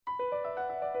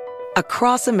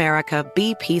Across America,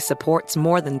 BP supports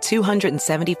more than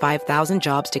 275,000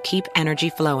 jobs to keep energy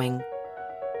flowing.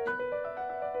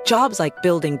 Jobs like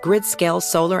building grid-scale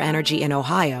solar energy in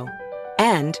Ohio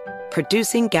and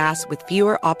producing gas with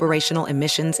fewer operational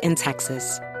emissions in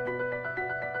Texas.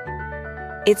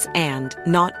 It's and,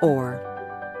 not or.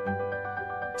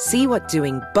 See what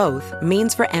doing both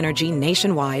means for energy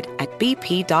nationwide at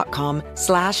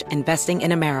bp.com/investing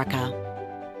in America.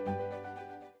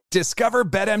 Discover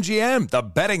BetMGM, the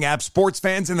betting app sports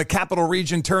fans in the capital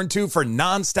region turn to for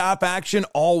nonstop action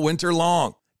all winter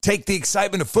long. Take the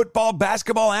excitement of football,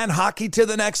 basketball, and hockey to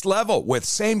the next level with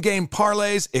same-game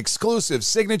parlays, exclusive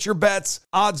signature bets,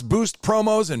 odds boost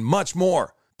promos, and much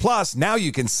more. Plus, now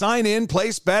you can sign in,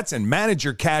 place bets, and manage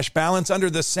your cash balance under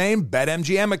the same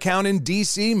BetMGM account in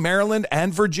D.C., Maryland,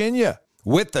 and Virginia.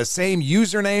 With the same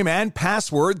username and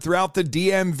password throughout the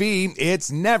DMV, it's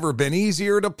never been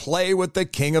easier to play with the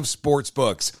king of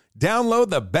sportsbooks. Download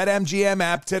the BetMGM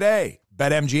app today.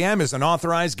 BetMGM is an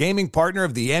authorized gaming partner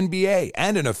of the NBA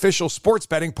and an official sports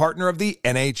betting partner of the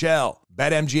NHL.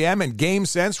 BetMGM and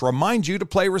GameSense remind you to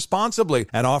play responsibly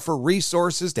and offer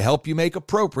resources to help you make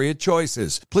appropriate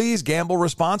choices. Please gamble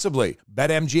responsibly.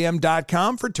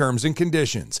 BetMGM.com for terms and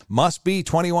conditions. Must be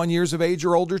 21 years of age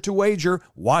or older to wager.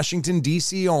 Washington,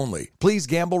 D.C. only. Please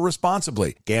gamble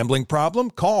responsibly. Gambling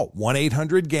problem? Call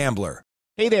 1-800-GAMBLER.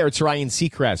 Hey there, it's Ryan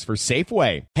Seacrest for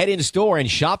Safeway. Head in store and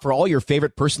shop for all your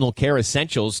favorite personal care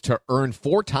essentials to earn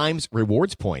 4 times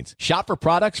rewards points. Shop for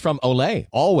products from Olay,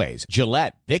 Always,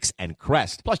 Gillette, Vicks, and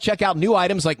Crest. Plus, check out new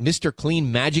items like Mr.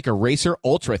 Clean Magic Eraser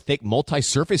Ultra Thick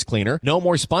Multi-Surface Cleaner. No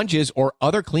more sponges or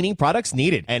other cleaning products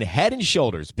needed. And Head &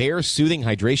 Shoulders Bare Soothing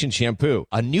Hydration Shampoo,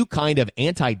 a new kind of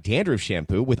anti-dandruff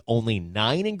shampoo with only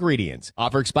 9 ingredients.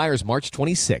 Offer expires March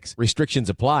 26. Restrictions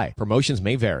apply. Promotions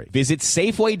may vary. Visit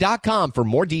Safeway.com for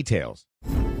more details.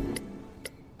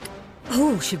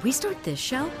 Oh, should we start this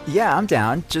show? Yeah, I'm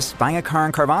down. Just buying a car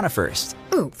on Carvana first.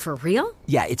 Ooh, for real?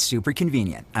 Yeah, it's super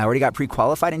convenient. I already got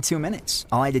pre-qualified in 2 minutes.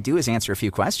 All I had to do is answer a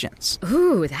few questions.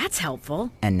 Ooh, that's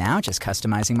helpful. And now just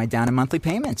customizing my down and monthly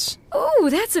payments. Ooh,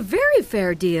 that's a very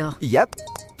fair deal. Yep.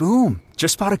 Boom.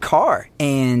 Just bought a car.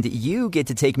 And you get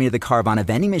to take me to the Carvana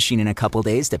vending machine in a couple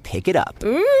days to pick it up.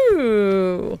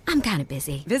 Ooh. I'm kind of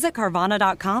busy. Visit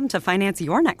Carvana.com to finance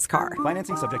your next car.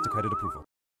 Financing subject to credit approval.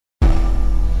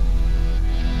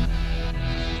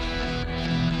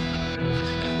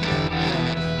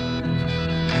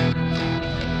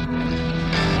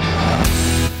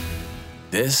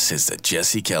 This is the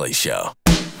Jesse Kelly Show.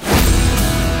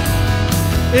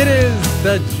 It is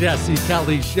the Jesse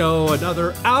Kelly Show.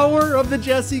 Another hour of the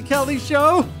Jesse Kelly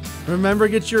Show. Remember,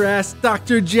 get your Ask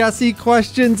Dr. Jesse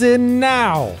questions in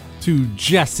now to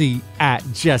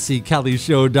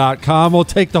jesse@jessekellyshow.com. We'll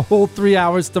take the whole 3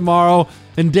 hours tomorrow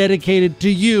and dedicate it to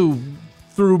you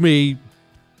through me,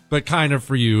 but kind of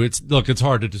for you. It's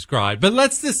hard to describe. But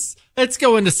let's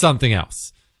go into something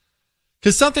else.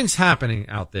 Because something's happening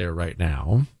out there right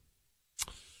now.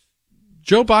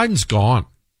 Joe Biden's gone.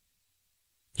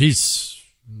 He's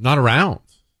not around.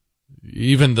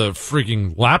 Even the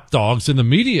freaking lapdogs in the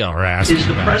media are asking Is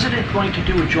the president going to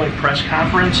do a joint press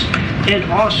conference? And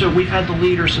also, we've had the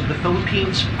leaders of the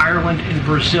Philippines, Ireland, and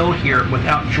Brazil here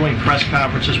without joint press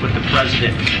conferences with the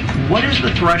president. What is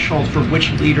the threshold for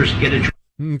which leaders get a joint?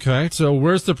 Okay, so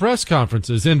where's the press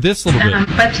conferences in this little bit?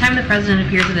 By the time the president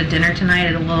appears at a dinner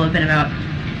tonight, it will have been about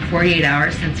 48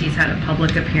 hours since he's had a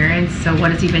public appearance. So what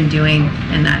has he been doing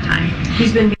in that time?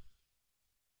 He's been...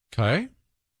 Okay.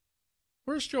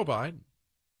 Where's Joe Biden?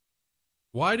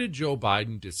 Why did Joe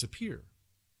Biden disappear?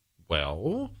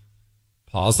 Well,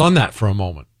 pause on that for a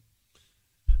moment.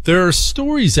 There are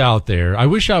stories out there. I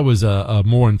wish I was a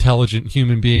more intelligent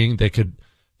human being that could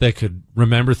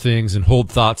remember things and hold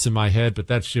thoughts in my head, but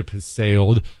that ship has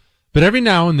sailed. But every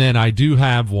now and then I do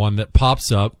have one that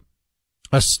pops up,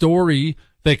 a story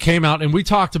that came out and we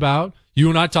talked about, you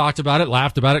and I talked about it,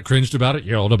 laughed about it, cringed about it,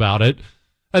 yelled about it.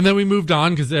 And then we moved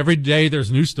on because every day there's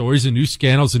new stories and new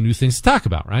scandals and new things to talk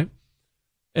about, right?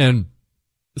 And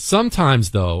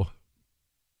sometimes, though,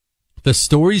 the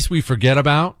stories we forget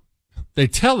about, they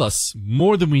tell us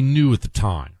more than we knew at the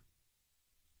time.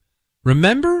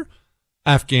 Remember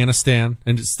Afghanistan?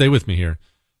 And just stay with me here.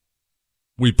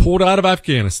 We pulled out of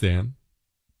Afghanistan,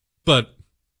 but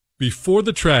before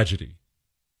the tragedy,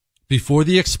 before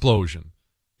the explosion,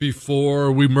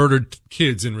 before we murdered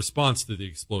kids in response to the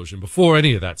explosion, before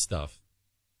any of that stuff,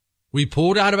 we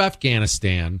pulled out of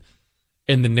Afghanistan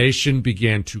and the nation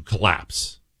began to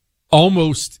collapse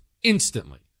almost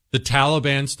instantly. The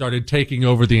Taliban started taking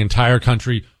over the entire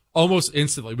country almost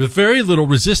instantly with very little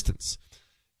resistance.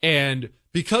 And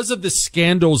because of the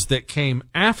scandals that came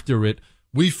after it,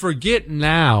 we forget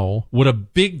now what a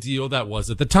big deal that was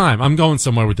at the time. I'm going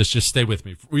somewhere with this. Just stay with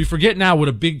me. We forget now what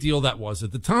a big deal that was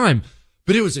at the time,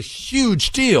 but it was a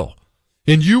huge deal.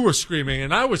 And you were screaming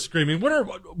and I was screaming. What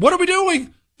are we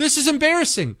doing? This is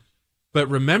embarrassing. But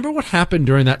remember what happened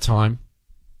during that time?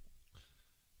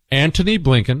 Antony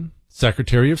Blinken,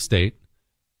 Secretary of State,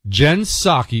 Jen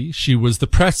Psaki, she was the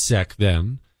press sec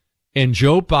then, and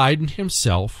Joe Biden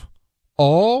himself,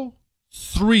 all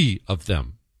three of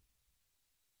them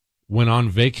went on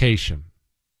vacation.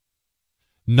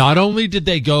 Not only did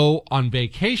they go on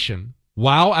vacation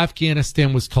while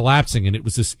Afghanistan was collapsing and it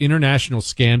was this international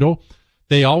scandal,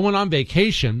 they all went on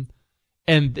vacation,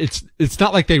 and it's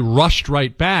not like they rushed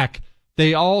right back.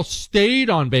 They all stayed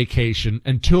on vacation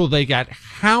until they got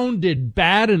hounded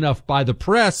bad enough by the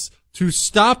press to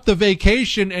stop the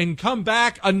vacation and come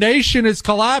back. A nation is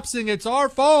collapsing. It's our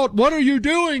fault. What are you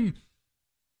doing?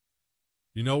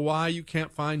 You know why you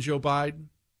can't find Joe Biden?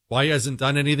 Why he hasn't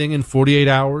done anything in 48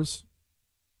 hours?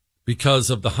 Because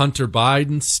of the Hunter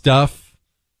Biden stuff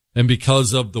and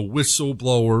because of the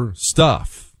whistleblower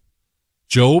stuff.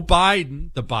 Joe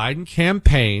Biden, the Biden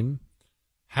campaign,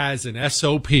 has an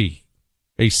SOP,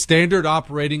 a standard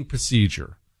operating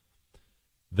procedure.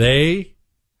 They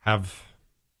have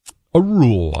a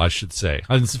rule, I should say.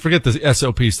 I forget the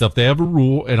SOP stuff. They have a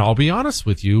rule, and I'll be honest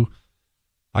with you,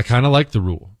 I kind of like the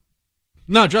rule.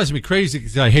 No, it drives me crazy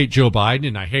because I hate Joe Biden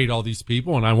and I hate all these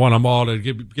people and I want them all to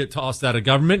get tossed out of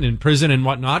government and in prison and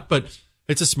whatnot, but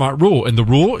it's a smart rule. And the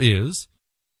rule is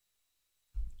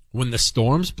when the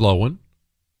storm's blowing,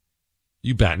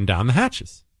 you batten down the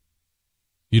hatches.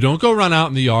 You don't go run out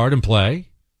in the yard and play.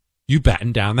 You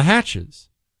batten down the hatches.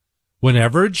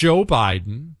 Whenever Joe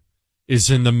Biden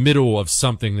is in the middle of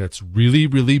something that's really,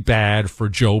 really bad for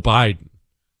Joe Biden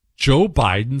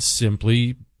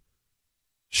simply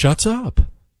shuts up.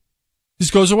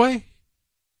 Just goes away.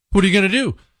 What are you going to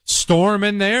do? Storm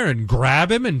in there and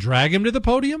grab him and drag him to the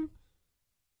podium?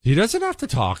 He doesn't have to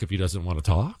talk if he doesn't want to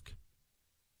talk.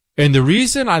 And the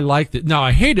reason I like that, now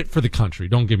I hate it for the country,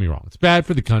 don't get me wrong. It's bad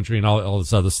for the country and all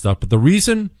this other stuff. But the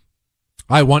reason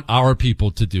I want our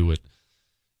people to do it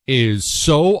is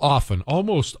so often,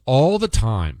 almost all the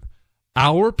time,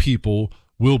 our people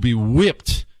will be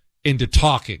whipped into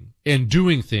talking and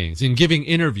doing things and giving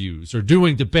interviews or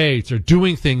doing debates or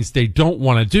doing things they don't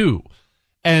want to do.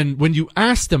 And when you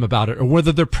ask them about it or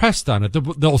whether they're pressed on it,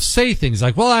 they'll say things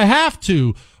like, well, I have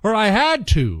to, or I had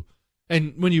to.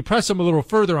 And when you press them a little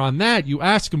further on that, you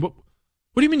ask them, what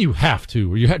do you mean you have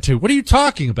to or you had to? What are you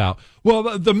talking about?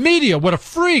 Well, the media would have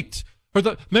freaked.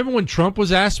 Remember when Trump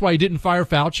was asked why he didn't fire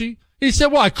Fauci? He said,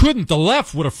 well, I couldn't. The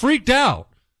left would have freaked out.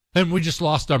 And we just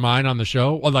lost our mind on the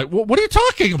show. I'm like, what are you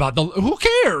talking about? Who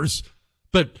cares?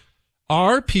 But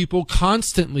our people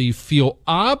constantly feel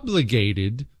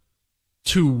obligated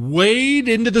to wade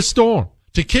into the storm,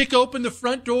 to kick open the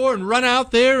front door and run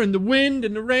out there in the wind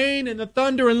and the rain and the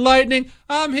thunder and lightning.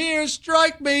 I'm here,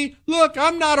 strike me. Look,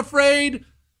 I'm not afraid.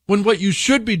 When what you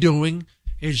should be doing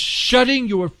is shutting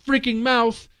your freaking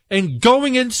mouth and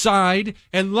going inside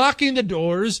and locking the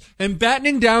doors and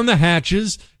battening down the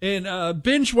hatches and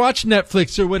binge watch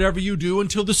Netflix or whatever you do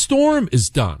until the storm is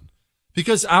done.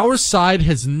 Because our side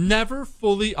has never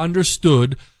fully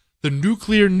understood the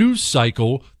nuclear news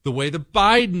cycle the way the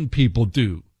Biden people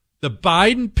do. The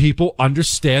Biden people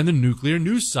understand the nuclear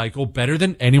news cycle better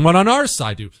than anyone on our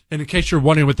side do. And in case you're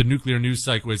wondering what the nuclear news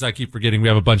cycle is, I keep forgetting we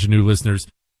have a bunch of new listeners.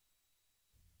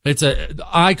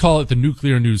 I call it the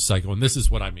nuclear news cycle, and this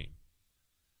is what I mean.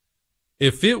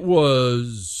 If it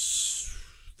was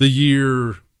the year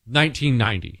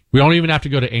 1990, we don't even have to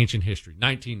go to ancient history,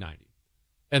 1990.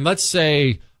 And let's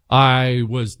say I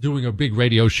was doing a big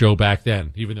radio show back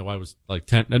then, even though I was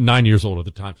like 9 years old at the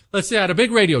time. Let's say I had a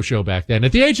big radio show back then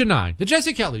at the age of 9, the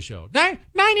Jesse Kelly Show.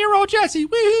 9-year-old Jesse,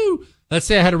 woohoo! Let's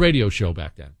say I had a radio show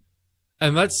back then.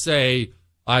 And let's say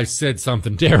I said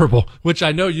something terrible, which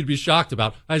I know you'd be shocked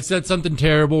about. I said something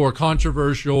terrible or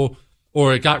controversial,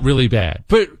 or it got really bad.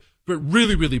 But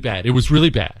really, really bad. It was really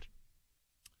bad.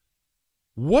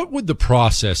 What would the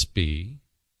process be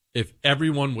if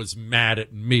everyone was mad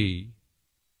at me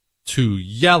to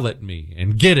yell at me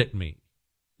and get at me?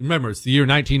 Remember, it's the year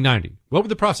 1990. What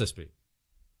would the process be?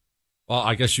 Well,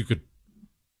 I guess you could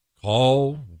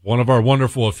call one of our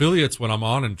wonderful affiliates when I'm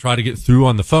on and try to get through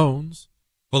on the phones.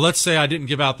 But let's say I didn't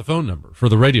give out the phone number for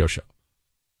the radio show.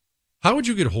 How would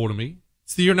you get a hold of me?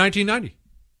 It's the year 1990.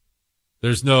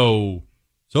 There's no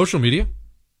social media.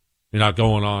 You're not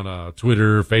going on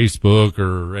Twitter, Facebook,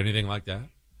 or anything like that.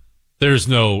 There's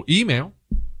no email.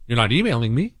 You're not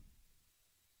emailing me.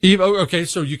 Okay,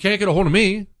 so you can't get a hold of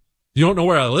me. You don't know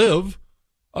where I live.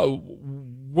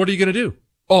 What are you going to do?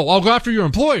 Oh, I'll go after your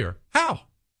employer. How?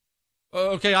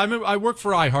 Okay, I work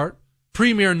for iHeart,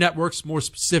 Premier Networks more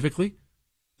specifically,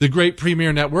 the great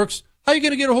Premier Networks. How are you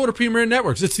going to get a hold of Premier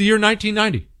Networks? It's the year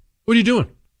 1990. What are you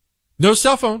doing? No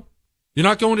cell phone. You're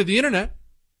not going to the internet.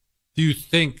 Do you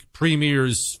think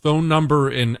Premier's phone number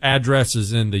and address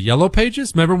is in the yellow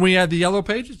pages? Remember when we had the yellow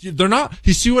pages? They're not.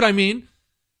 You see what I mean?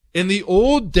 In the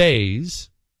old days,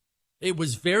 it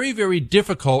was very, very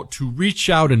difficult to reach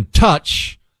out and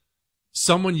touch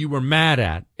someone you were mad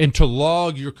at and to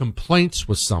log your complaints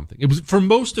with something. It was, for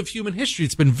most of human history,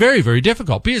 it's been very, very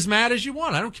difficult. Be as mad as you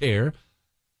want. I don't care.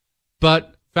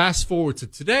 But fast forward to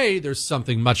today, there's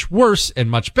something much worse and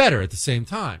much better at the same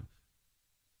time.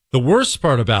 The worst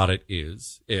part about it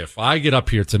is if I get up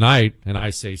here tonight and I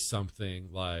say something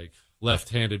like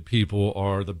left-handed people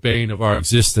are the bane of our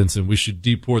existence and we should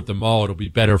deport them all, it'll be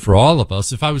better for all of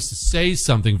us. If I was to say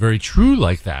something very true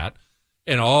like that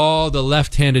and all the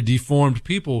left-handed deformed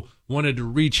people wanted to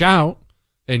reach out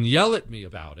and yell at me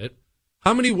about it,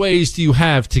 how many ways do you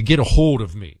have to get a hold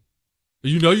of me?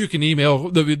 You know you can email.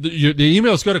 The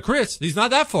emails go to Chris. He's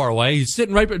not that far away. He's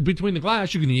sitting right between the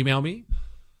glass. You can email me.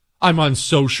 I'm on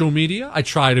social media. I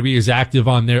try to be as active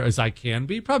on there as I can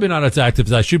be. Probably not as active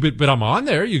as I should, but I'm on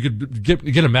there. You could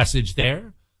get a message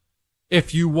there.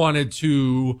 If you wanted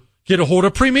to get a hold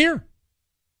of Premier,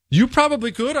 you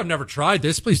probably could. I've never tried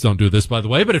this. Please don't do this, by the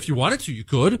way. But if you wanted to, you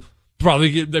could.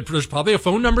 There's probably a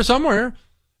phone number somewhere.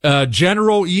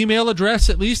 General email address,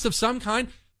 at least of some kind.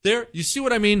 There, you see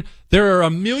what I mean? There are a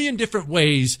million different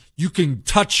ways you can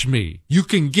touch me. You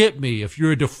can get me if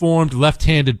you're a deformed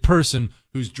left-handed person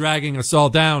who's dragging us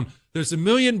all down. There's a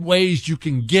million ways you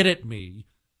can get at me.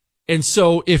 And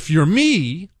so if you're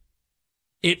me,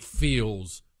 it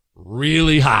feels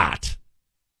really hot.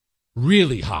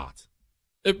 Really hot.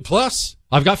 Plus,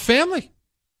 I've got family.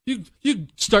 You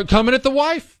start coming at the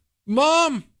wife,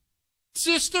 mom,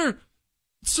 sister,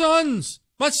 sons.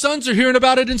 My sons are hearing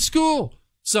about it in school.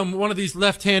 One of these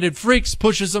left-handed freaks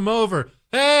pushes them over.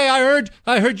 Hey,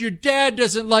 I heard your dad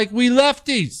doesn't like we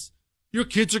lefties. Your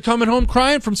kids are coming home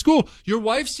crying from school. Your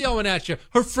wife's yelling at you.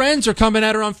 Her friends are coming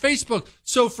at her on Facebook.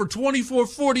 So for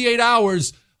 48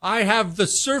 hours, I have the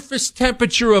surface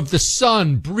temperature of the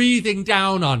sun breathing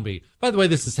down on me. By the way,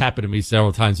 this has happened to me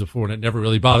several times before, and it never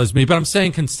really bothers me. But I'm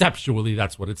saying conceptually,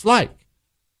 that's what it's like.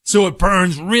 So it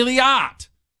burns really hot.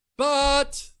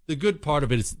 But the good part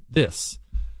of it is this.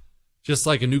 Just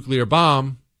like a nuclear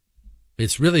bomb,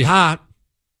 it's really hot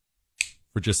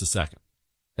for just a second,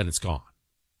 and it's gone.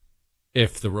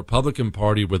 If the Republican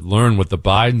Party would learn what the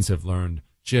Bidens have learned,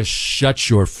 just shut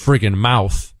your friggin'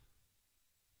 mouth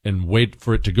and wait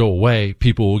for it to go away.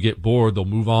 People will get bored. They'll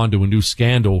move on to a new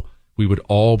scandal. We would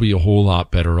all be a whole lot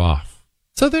better off.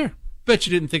 So there. Bet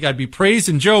you didn't think I'd be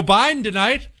praising Joe Biden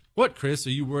tonight. What, Chris?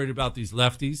 Are you worried about these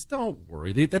lefties? Don't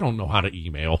worry. They don't know how to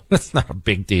email. That's not a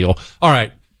big deal. All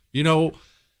right. You know,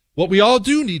 what we all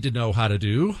do need to know how to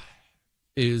do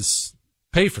is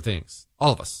pay for things.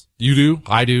 All of us. You do.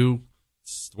 I do.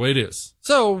 It's the way it is.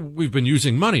 So we've been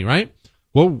using money, right?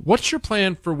 Well, what's your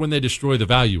plan for when they destroy the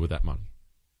value of that money?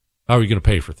 How are you going to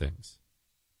pay for things?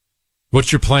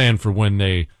 What's your plan for when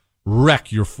they wreck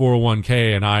your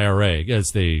 401k and IRA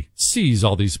as they seize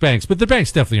all these banks? But the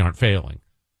banks definitely aren't failing.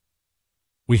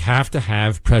 We have to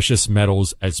have precious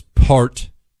metals as part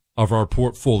of our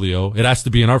portfolio. It has to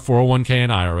be in our 401k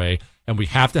and IRA, and we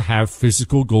have to have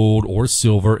physical gold or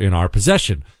silver in our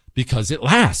possession because it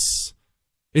lasts.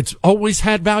 It's always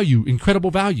had value, incredible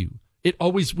value. It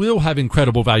always will have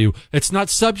incredible value. It's not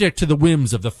subject to the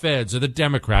whims of the Feds or the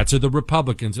Democrats or the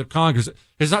Republicans or Congress.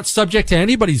 It's not subject to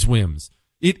anybody's whims.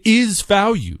 It is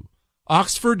value.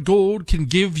 Oxford Gold can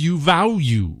give you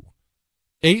value.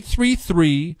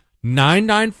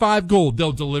 833-995-GOLD.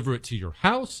 They'll deliver it to your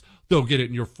house. They'll get it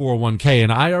in your 401k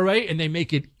and IRA, and they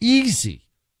make it easy.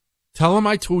 Tell them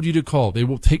I told you to call. They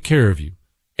will take care of you.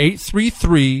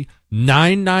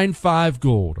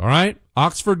 833-995-GOLD. All right?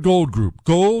 Oxford Gold Group.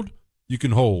 Gold you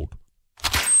can hold.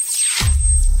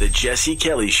 The Jesse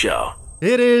Kelly Show.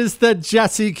 It is the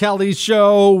Jesse Kelly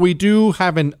Show. We do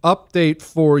have an update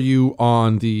for you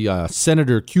on the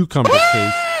Senator Cucumber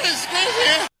case.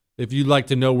 If you'd like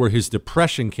to know where his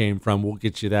depression came from, we'll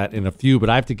get you that in a few. But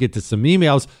I have to get to some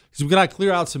emails because we've got to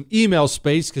clear out some email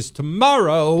space because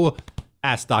tomorrow,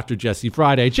 Ask Dr. Jesse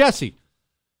Friday. Jesse,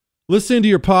 listen to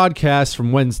your podcast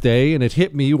from Wednesday, and it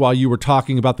hit me while you were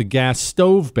talking about the gas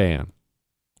stove ban.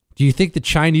 Do you think the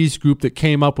Chinese group that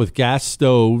came up with gas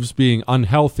stoves being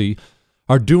unhealthy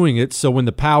are doing it so when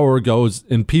the power goes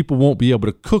and people won't be able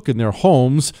to cook in their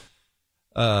homes,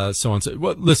 so on?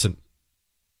 Well, listen.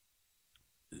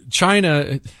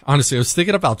 China, honestly, I was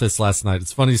thinking about this last night.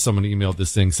 It's funny someone emailed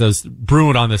this thing. So I was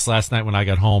brewing on this last night when I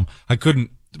got home.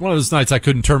 One of those nights I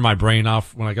couldn't turn my brain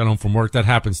off when I got home from work. That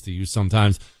happens to you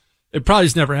sometimes. It probably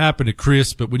has never happened to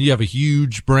Chris, but when you have a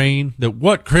huge brain,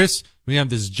 Chris? When you have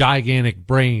this gigantic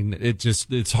brain,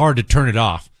 it's hard to turn it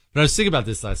off. But I was thinking about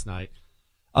this last night.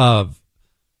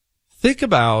 Think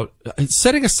about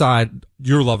setting aside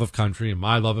your love of country and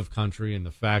my love of country and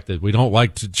the fact that we don't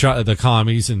like the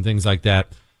commies and things like that.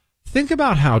 Think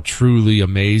about how truly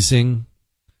amazing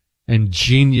and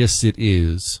genius it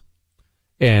is.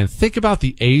 And think about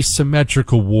the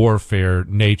asymmetrical warfare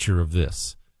nature of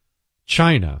this.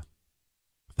 China,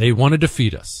 they want to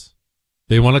defeat us.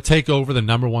 They want to take over the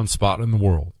number one spot in the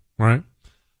world, right?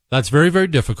 That's very, very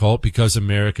difficult because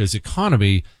America's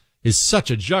economy is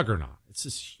such a juggernaut. It's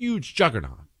this huge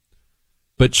juggernaut.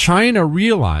 But China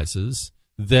realizes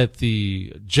that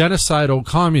the genocidal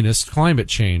communist climate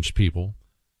change people,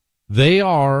 they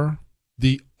are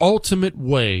the ultimate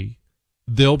way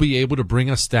they'll be able to bring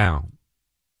us down.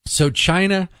 So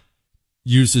China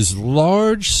uses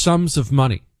large sums of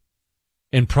money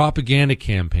in propaganda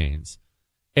campaigns,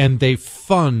 and they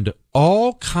fund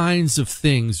all kinds of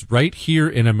things right here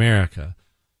in America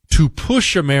to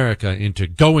push America into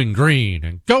going green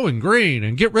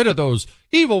and get rid of those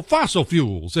evil fossil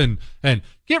fuels and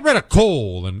get rid of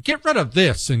coal and get rid of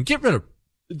this and get rid of,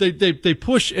 they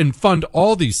push and fund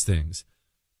all these things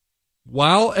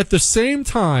while at the same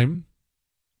time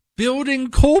building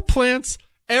coal plants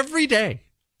every day.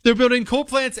 They're building coal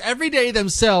plants every day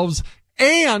themselves.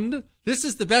 And this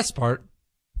is the best part.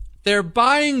 They're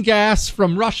buying gas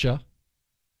from Russia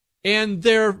and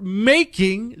they're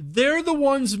the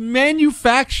ones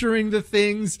manufacturing the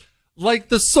things like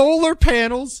the solar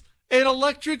panels and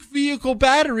electric vehicle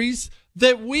batteries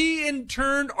that we in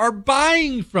turn are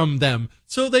buying from them.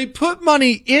 So they put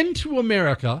money into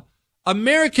America.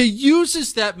 America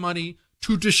uses that money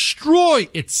to destroy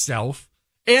itself.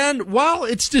 And while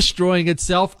it's destroying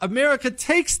itself, America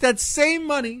takes that same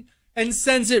money and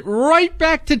sends it right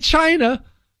back to China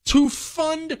to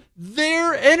fund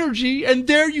their energy, and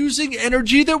they're using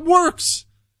energy that works.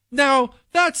 Now,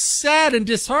 that's sad and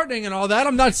disheartening and all that.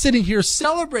 I'm not sitting here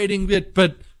celebrating it,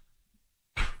 but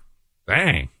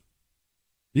dang,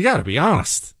 you got to be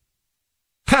honest.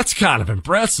 That's kind of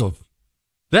impressive.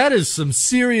 That is some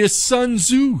serious Sun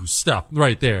Tzu stuff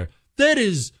right there. That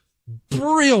is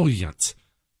brilliant.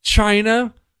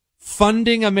 China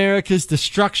funding America's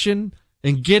destruction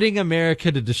and getting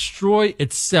America to destroy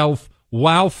itself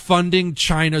while funding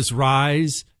China's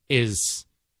rise is,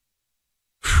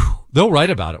 they'll write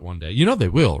about it one day. You know they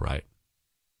will, right?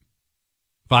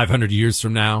 500 years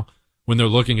from now, when they're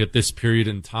looking at this period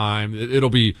in time, it'll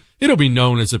be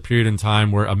known as a period in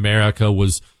time where America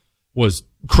was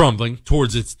crumbling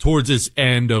towards its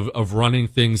end of running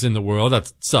things in the world.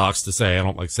 That sucks to say. I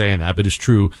don't like saying that, but it's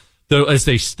true. Though, as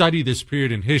they study this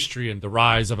period in history and the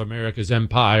rise of America's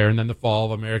empire and then the fall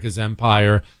of America's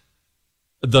empire,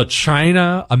 the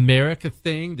China-America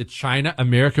thing, the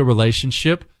China-America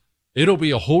relationship, it'll be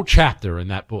a whole chapter in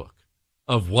that book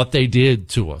of what they did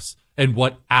to us and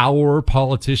what our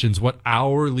politicians, what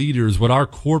our leaders, what our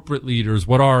corporate leaders,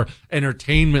 what our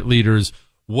entertainment leaders,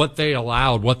 what they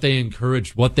allowed, what they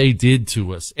encouraged, what they did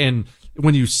to us. And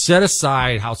when you set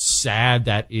aside how sad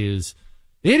that is,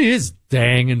 it is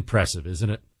dang impressive,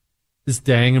 isn't it? It's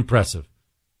dang impressive.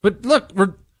 But look,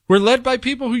 we're led by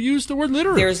people who use the word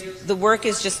literally. The work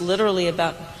is just literally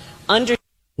about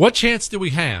What chance do we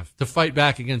have to fight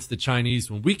back against the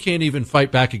Chinese when we can't even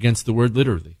fight back against the word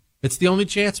literally? It's the only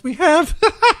chance we have.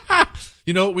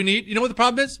 You know what we need? You know what the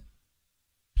problem is?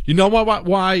 You know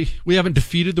why we haven't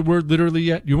defeated the word literally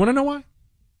yet? You want to know why?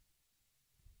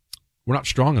 We're not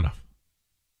strong enough.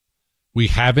 We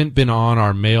haven't been on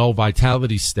our male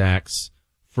vitality stacks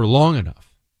for long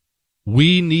enough.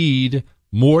 We need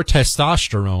more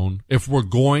testosterone if we're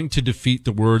going to defeat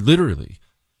the word literally,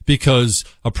 because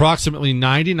approximately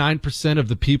 99% of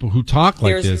the people who talk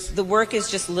like this, the work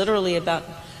is just literally about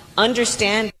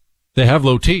understanding. They have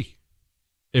low T.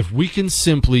 If we can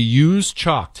simply use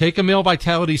chalk, take a male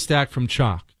vitality stack from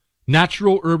chalk,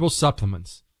 natural herbal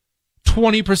supplements,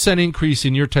 20% increase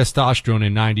in your testosterone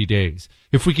in 90 days.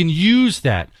 If we can use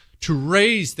that to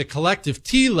raise the collective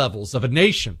T levels of a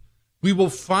nation, we will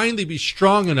finally be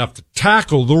strong enough to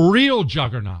tackle the real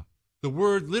juggernaut, the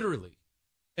word literally.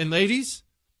 And ladies,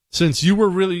 since you were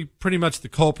really pretty much the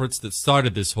culprits that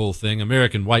started this whole thing,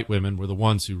 American white women were the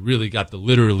ones who really got the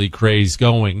literally craze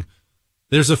going,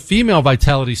 there's a female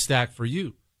vitality stack for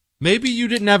you. Maybe you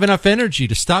didn't have enough energy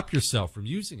to stop yourself from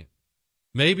using it.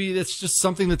 Maybe it's just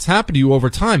something that's happened to you over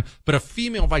time, but a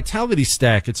female vitality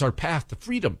stack, it's our path to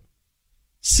freedom.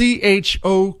 CHOQ.com,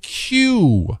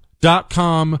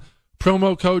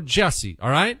 promo code Jesse, all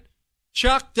right?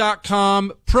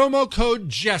 Chuck.com, promo code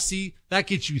Jesse. That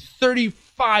gets you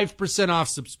 35% off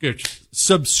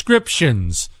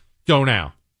subscriptions. Go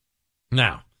now.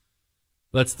 Now,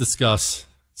 let's discuss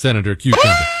Senator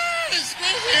Cucumber.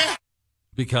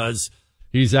 Because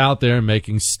he's out there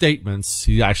making statements.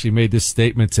 He actually made this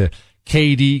statement to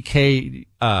KDKA.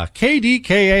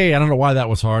 I don't know why that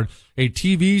was hard. A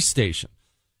TV station.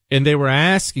 And they were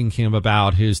asking him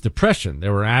about his depression. They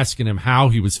were asking him how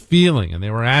he was feeling. And they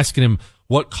were asking him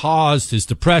what caused his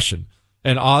depression.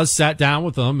 And Oz sat down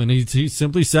with them, and he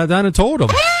simply sat down and told him.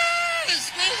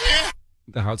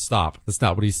 Stop. That's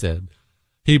not what he said.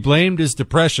 He blamed his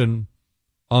depression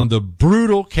on the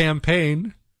brutal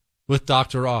campaign with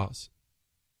Dr. Oz.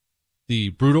 The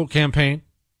brutal campaign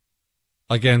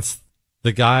against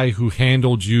the guy who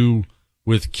handled you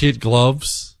with kid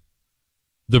gloves.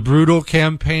 The brutal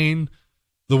campaign,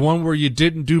 the one where you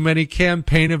didn't do many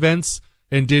campaign events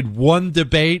and did one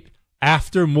debate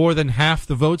after more than half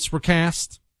the votes were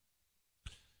cast.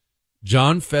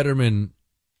 John Fetterman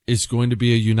is going to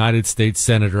be a United States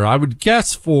Senator. I would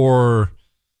guess for,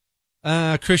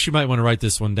 Chris, you might want to write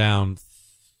this one down.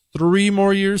 3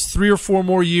 or 4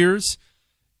 more years.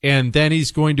 And then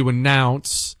he's going to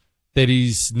announce that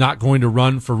he's not going to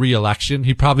run for re-election.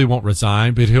 He probably won't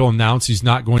resign, but he'll announce he's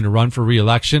not going to run for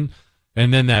re-election.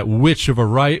 And then that witch of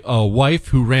a wife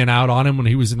who ran out on him when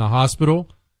he was in the hospital,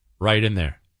 right in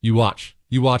there. You watch.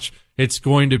 It's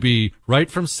going to be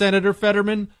right from Senator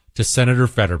Fetterman to Senator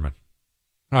Fetterman.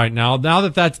 All right, now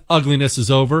that ugliness is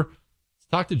over, let's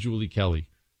talk to Julie Kelly.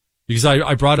 Because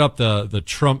I brought up the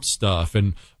Trump stuff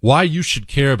and why you should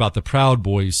care about the Proud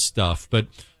Boys stuff, but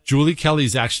Julie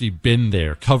Kelly's actually been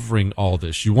there covering all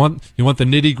this. You want the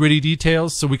nitty-gritty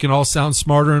details so we can all sound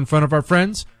smarter in front of our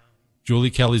friends? Julie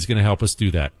Kelly's going to help us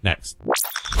do that next.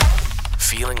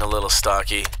 Feeling a little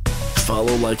stocky?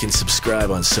 Follow, like, and subscribe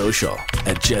on social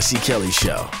at Jesse Kelly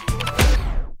Show.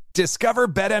 Discover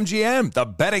BetMGM, the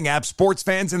betting app sports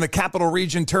fans in the capital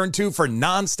region turn to for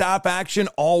nonstop action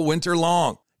all winter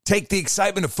long. Take the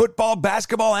excitement of football,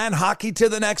 basketball, and hockey to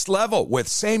the next level with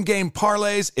same-game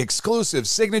parlays, exclusive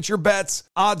signature bets,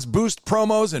 odds boost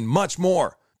promos, and much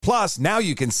more. Plus, now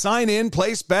you can sign in,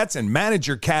 place bets, and manage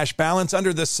your cash balance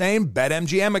under the same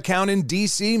BetMGM account in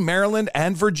D.C., Maryland,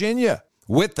 and Virginia.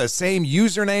 With the same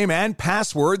username and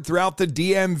password throughout the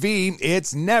DMV,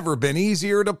 it's never been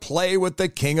easier to play with the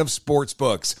king of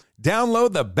sportsbooks.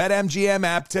 Download the BetMGM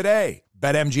app today.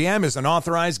 BetMGM is an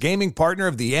authorized gaming partner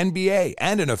of the NBA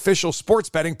and an official sports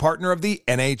betting partner of the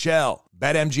NHL.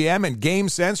 BetMGM and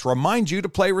GameSense remind you to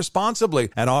play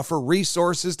responsibly and offer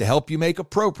resources to help you make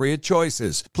appropriate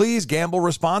choices. Please gamble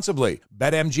responsibly.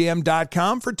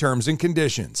 BetMGM.com for terms and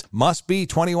conditions. Must be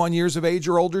 21 years of age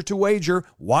or older to wager.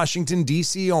 Washington,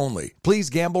 D.C. only.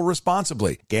 Please gamble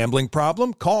responsibly. Gambling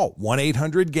problem? Call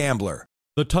 1-800-GAMBLER.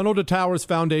 The Tunnel to Towers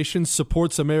Foundation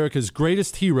supports America's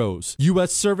greatest heroes,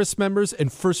 U.S. service members and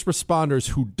first responders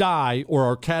who die or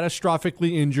are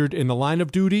catastrophically injured in the line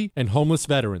of duty, and homeless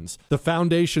veterans. The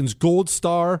foundation's Gold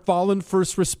Star, Fallen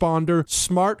First Responder,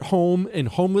 Smart Home, and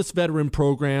Homeless Veteran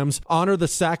programs honor the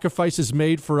sacrifices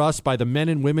made for us by the men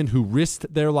and women who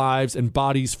risked their lives and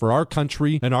bodies for our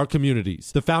country and our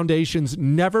communities. The foundation's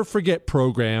Never Forget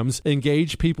programs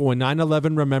engage people in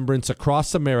 9/11 remembrance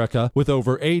across America with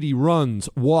over 80 runs,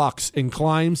 walks, and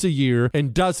climbs a year,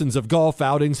 and dozens of golf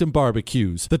outings and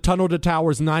barbecues. The Tunnel to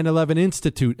Towers 9/11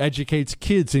 Institute educates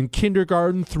kids in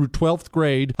kindergarten through 12th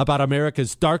grade about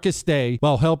America's darkest day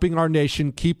while helping our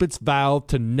nation keep its vow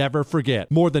to never forget.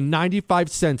 More than 95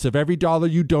 cents of every dollar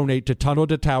you donate to Tunnel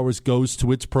to Towers goes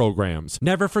to its programs.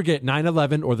 Never forget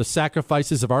 9/11 or the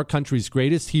sacrifices of our country's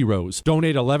greatest heroes.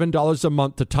 Donate $11 a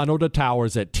month to Tunnel to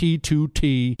Towers at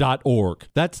T2T.org.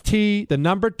 That's T2T.org.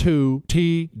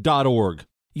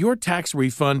 Your tax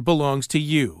refund belongs to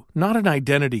you, not an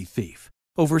identity thief.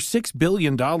 Over $6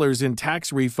 billion in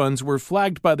tax refunds were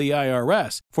flagged by the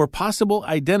IRS for possible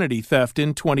identity theft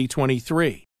in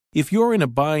 2023. If you're in a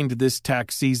bind this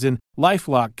tax season,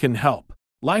 LifeLock can help.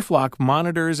 LifeLock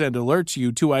monitors and alerts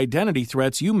you to identity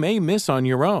threats you may miss on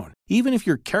your own, even if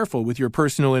you're careful with your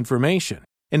personal information.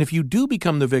 And if you do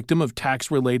become the victim of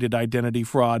tax-related identity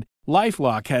fraud,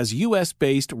 LifeLock has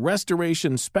U.S.-based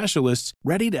restoration specialists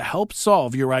ready to help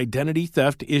solve your identity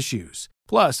theft issues.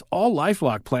 Plus, all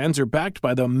LifeLock plans are backed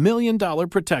by the $1 Million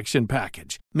Protection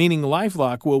Package, meaning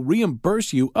LifeLock will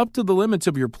reimburse you up to the limits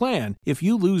of your plan if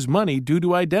you lose money due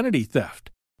to identity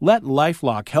theft. Let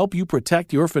LifeLock help you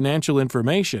protect your financial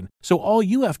information so all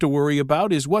you have to worry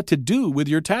about is what to do with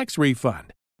your tax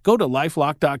refund. Go to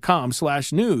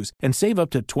LifeLock.com/news and save up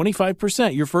to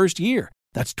 25% your first year.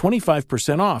 That's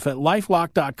 25% off at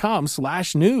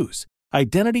LifeLock.com/news.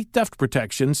 Identity theft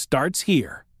protection starts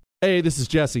here. Hey, this is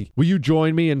Jesse. Will you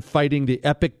join me in fighting the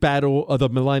epic battle of the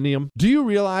millennium? Do you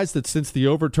realize that since the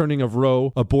overturning of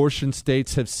Roe, abortion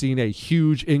states have seen a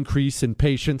huge increase in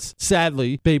patients?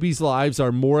 Sadly, babies' lives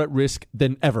are more at risk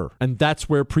than ever, and that's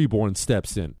where Preborn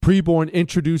steps in. Preborn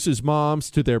introduces moms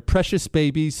to their precious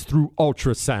babies through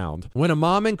ultrasound. When a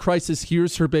mom in crisis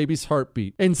hears her baby's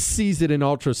heartbeat and sees it in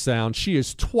ultrasound, she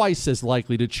is twice as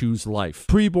likely to choose life.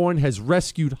 Preborn has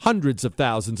rescued hundreds of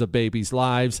thousands of babies'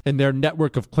 lives, and their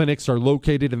network of clinics are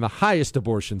located in the highest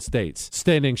abortion states,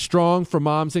 standing strong for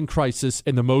moms in crisis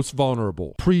and the most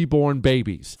vulnerable, preborn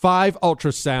babies. 5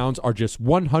 ultrasounds are just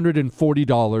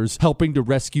 $140, helping to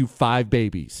rescue 5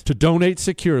 babies. To donate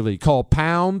securely, call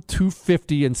pound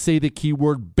 250 and say the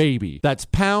keyword baby. That's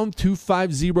pound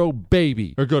 250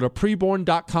 baby, or go to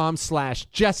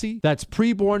preborn.com/Jesse. That's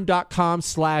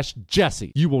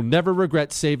preborn.com/Jesse. You will never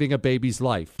regret saving a baby's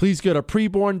life. Please go to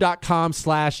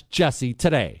preborn.com/Jesse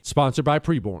today. Sponsored by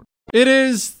Preborn. It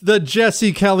is the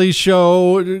Jesse Kelly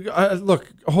Show. Look,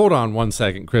 hold on one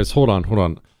second, Chris. Hold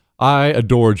on. I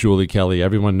adore Julie Kelly.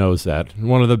 Everyone knows that.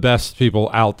 One of the best people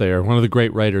out there, one of the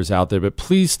great writers out there. But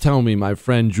please tell me my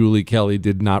friend Julie Kelly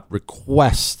did not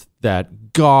request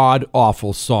that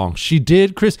god-awful song. She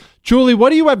did, Chris. Julie, what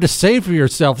do you have to say for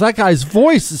yourself? That guy's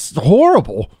voice is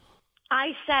horrible.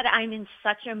 I said I'm in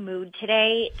such a mood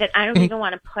today that I don't even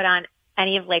want to put on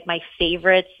any of like my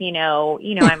favorites, I'm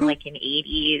like in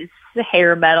 80s,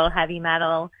 hair metal, heavy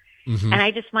metal. Mm-hmm. And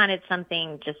I just wanted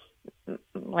something just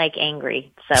like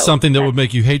angry. So something that would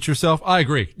make you hate yourself. I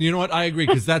agree. You know what? I agree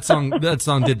because that song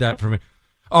did that for me.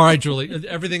 All right, Julie,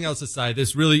 everything else aside,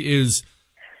 this really is,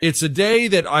 it's a day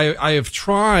that I have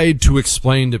tried to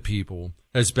explain to people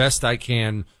as best I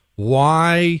can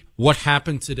why what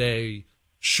happened today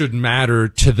should matter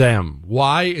to them,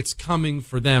 why it's coming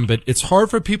for them. But it's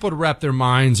hard for people to wrap their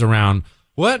minds around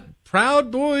what Proud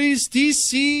Boys,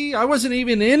 DC. I wasn't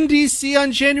even in DC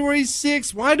on January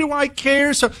 6th. Why do I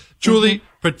care? So, Julie,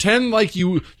 pretend like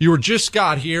you just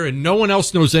got here and no one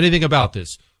else knows anything about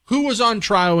this. Who was on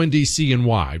trial in DC and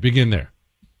why? Begin there.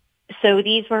 So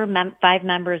these were 5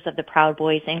 members of the Proud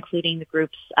Boys, including the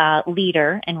group's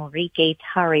leader, Enrique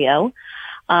Tarrio.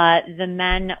 The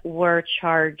men were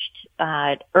charged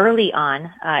early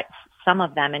on, some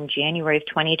of them in January of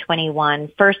 2021,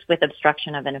 first with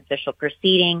obstruction of an official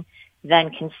proceeding, then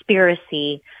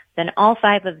conspiracy. Then all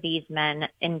 5 of these men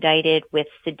indicted with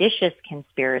seditious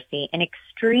conspiracy, an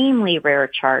extremely rare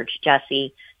charge,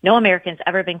 Jesse. No American's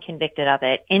ever been convicted of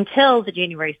it until the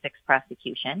January 6th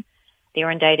prosecution. They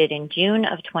were indicted in June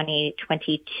of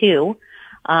 2022.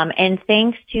 And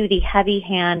thanks to the heavy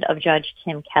hand of Judge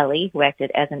Tim Kelly, who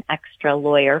acted as an extra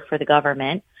lawyer for the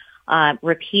government,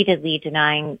 repeatedly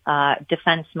denying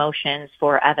defense motions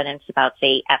for evidence about,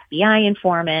 say, FBI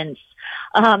informants,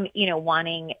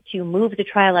 wanting to move the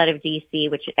trial out of D.C.,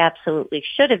 which it absolutely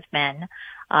should have been,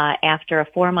 after a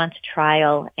 4-month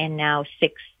trial and now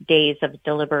 6 days of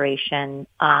deliberation.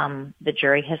 The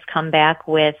jury has come back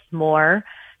with more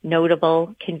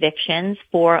notable convictions.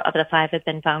 4 of the 5 have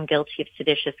been found guilty of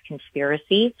seditious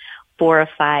conspiracy. 4 of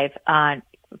 5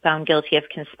 found guilty of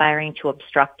conspiring to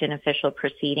obstruct an official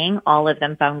proceeding. All of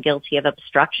them found guilty of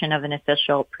obstruction of an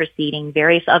official proceeding,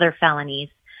 various other felonies.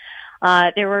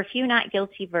 There were a few not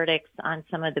guilty verdicts on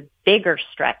some of the bigger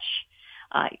stretch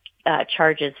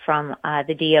charges from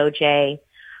the DOJ.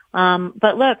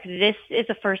 But look, this is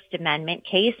a First Amendment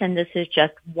case, and this is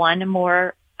just one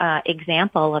more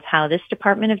example of how this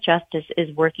Department of Justice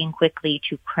is working quickly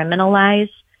to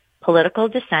criminalize political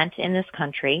dissent in this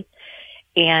country.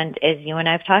 And as you and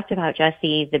I have talked about,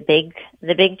 Jesse, the big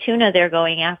tuna they're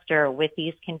going after with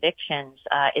these convictions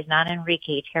is not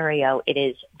Enrique Tarrio, it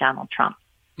is Donald Trump.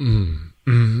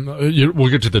 We'll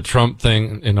get to the Trump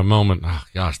thing in a moment. Oh,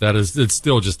 gosh, it's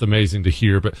still just amazing to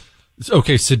hear. But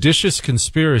okay, seditious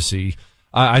conspiracy.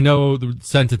 I know the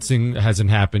sentencing hasn't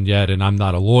happened yet, and I'm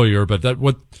not a lawyer, but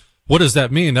what does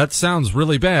that mean? That sounds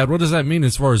really bad. What does that mean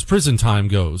as far as prison time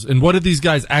goes? And what did these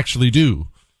guys actually do?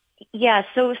 Yeah,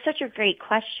 so such a great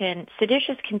question.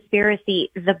 Seditious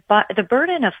conspiracy, the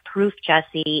burden of proof,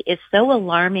 Jesse, is so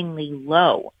alarmingly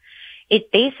low.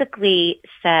 It basically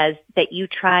says that you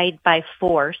tried by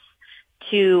force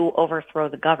to overthrow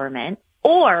the government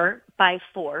or by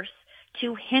force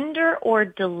to hinder or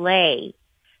delay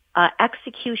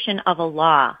execution of a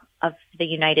law of the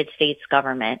United States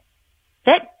government.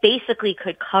 That basically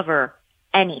could cover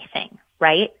anything,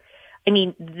 right? I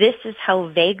mean, this is how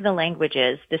vague the language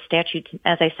is. The statute,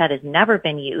 as I said, has never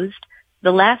been used.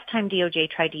 The last time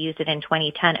DOJ tried to use it in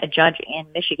 2010, a judge in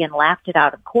Michigan laughed it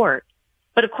out of court.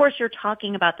 But of course, you're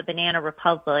talking about the banana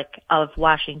republic of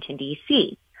Washington,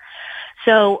 D.C.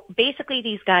 So basically,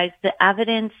 these guys, the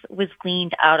evidence was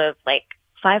gleaned out of like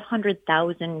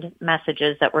 500,000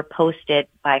 messages that were posted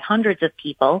by hundreds of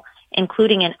people,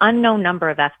 including an unknown number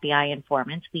of FBI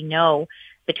informants. We know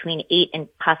between 8 and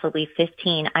possibly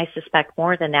 15, I suspect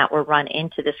more than that, were run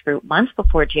into this group months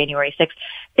before January 6th.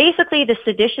 Basically, the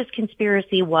seditious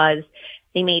conspiracy was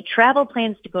they made travel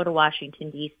plans to go to Washington,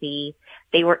 D.C.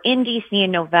 They were in D.C.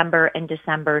 in November and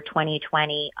December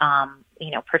 2020,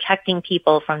 protecting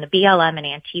people from the BLM and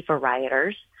Antifa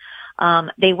rioters.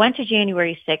 They went to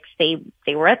January 6th.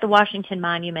 They were at the Washington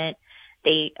Monument.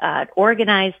 They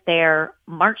organized there,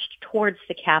 marched towards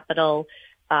the Capitol.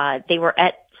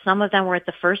 Some of them were at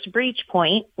the first breach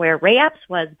point where Ray Epps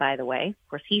was, by the way. Of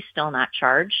course, he's still not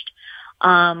charged.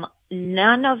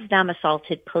 None of them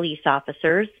assaulted police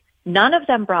officers. None of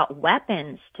them brought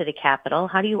weapons to the Capitol.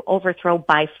 How do you overthrow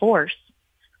by force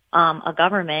a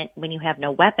government when you have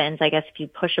no weapons? I guess if you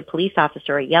push a police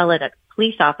officer or yell at a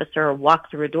police officer or walk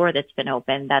through a door that's been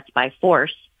opened, that's by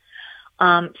force.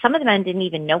 Some of the men didn't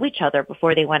even know each other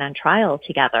before they went on trial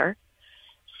together.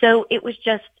 So it was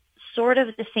just sort of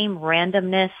the same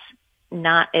randomness,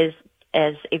 not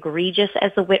as egregious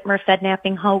as the Whitmer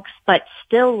Fednapping hoax, but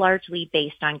still largely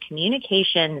based on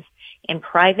communications in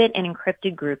private and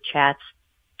encrypted group chats,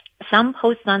 some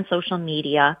posts on social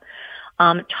media,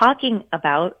 talking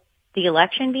about the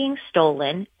election being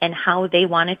stolen and how they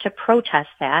wanted to protest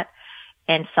that.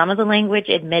 And some of the language,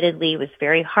 admittedly, was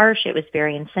very harsh. It was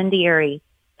very incendiary.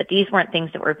 But these weren't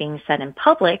things that were being said in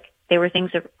public. They were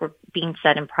things that were being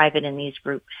said in private in these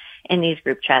group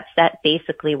chats. That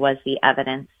basically was the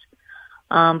evidence.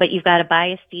 But you've got a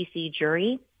biased DC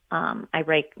jury. I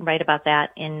write about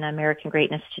that in American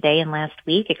Greatness Today and last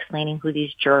week, explaining who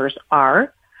these jurors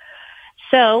are.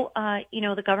 So,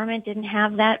 the government didn't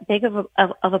have that big of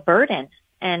a burden.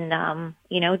 And,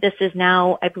 this is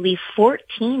now, I believe,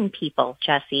 14 people,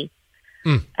 Jesse,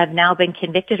 have now been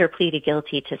convicted or pleaded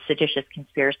guilty to seditious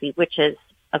conspiracy, which is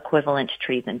equivalent to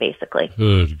treason, basically.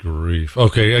 Good grief.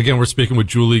 Okay, again, we're speaking with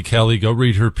Julie Kelly. Go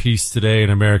read her piece today in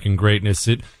American Greatness.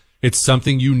 It's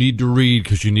something you need to read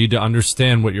because you need to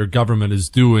understand what your government is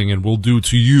doing and will do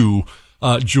to you.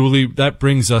 Julie, that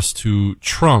brings us to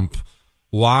Trump.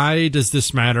 Why does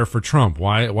this matter for Trump?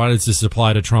 Why does this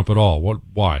apply to Trump at all?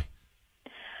 Why?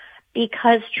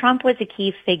 Because Trump was a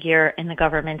key figure in the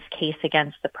government's case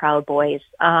against the Proud Boys.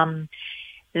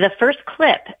 The first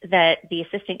clip that the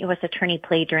assistant U.S. attorney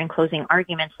played during closing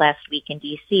arguments last week in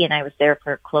D.C., and I was there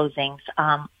for closings,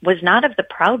 was not of the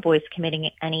Proud Boys committing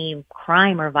any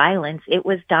crime or violence. It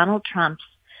was Donald Trump's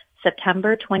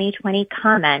September 2020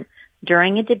 comment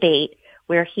during a debate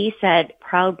where he said,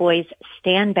 "Proud Boys,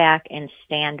 stand back and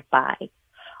stand by."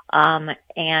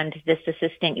 And this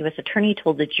assistant U.S. attorney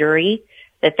told the jury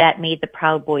that made the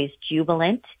Proud Boys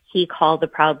jubilant. He called the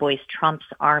Proud Boys Trump's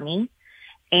army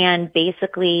and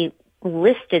basically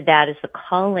listed that as the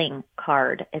calling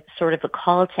card. It's sort of a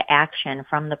call to action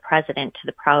from the president to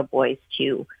the Proud Boys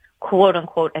to, quote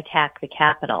unquote, attack the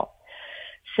Capitol.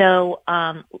 So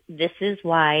this is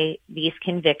why these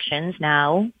convictions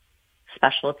now,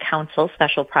 special counsel,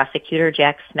 special prosecutor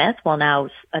Jack Smith will now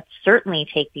certainly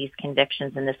take these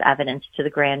convictions and this evidence to the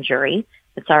grand jury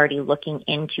that's already looking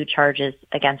into charges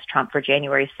against Trump for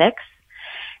January 6th.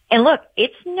 And look,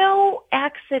 it's no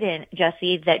accident,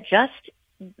 Jesse, that just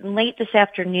late this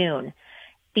afternoon,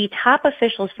 the top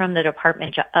officials from the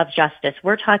Department of Justice,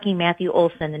 we're talking Matthew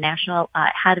Olson, the national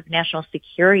head of National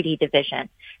Security Division,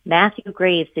 Matthew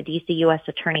Graves, the DC U.S.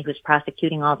 attorney who's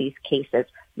prosecuting all these cases,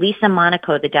 Lisa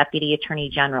Monaco, the Deputy Attorney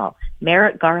General,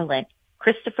 Merrick Garland,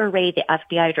 Christopher Wray, the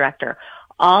FBI Director,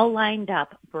 all lined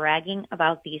up bragging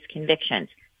about these convictions.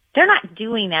 They're not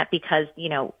doing that because,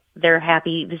 they're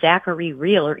happy Zachary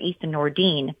Rehl or Ethan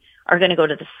Nordine are going to go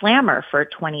to the slammer for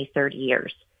 20, 30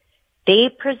 years. They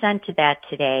presented that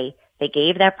today. They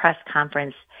gave that press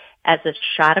conference as a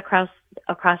shot across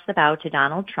the bow to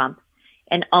Donald Trump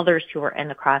and others who are in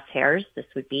the crosshairs. This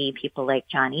would be people like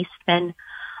John Eastman.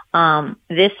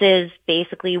 This is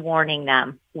basically warning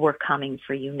them, we're coming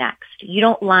for you next. You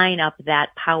don't line up that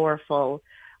powerful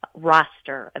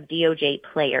roster of DOJ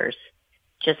players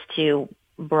just to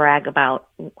brag about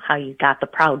how you got the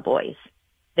Proud Boys.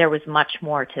 There was much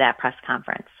more to that press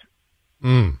conference.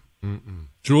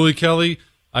 Julie Kelly,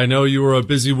 I know you are a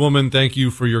busy woman. Thank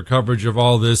you for your coverage of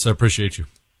all this. I appreciate you.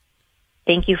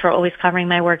 Thank you for always covering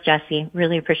my work, Jesse.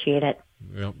 Really appreciate it.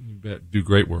 Well, you bet. Do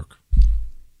great work.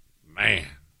 man.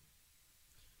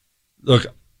 Look,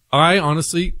 I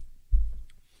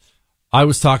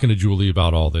was talking to Julie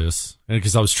about all this, and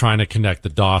because I was trying to connect the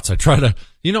dots. I try to,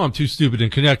 I'm too stupid to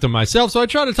connect them myself, so I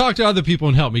try to talk to other people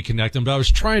and help me connect them, but I was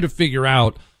trying to figure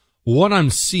out what I'm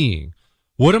seeing.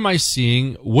 What am I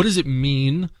seeing? What does it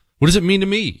mean? What does it mean to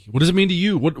me? What does it mean to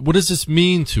you? What does this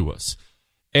mean to us?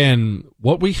 And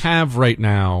what we have right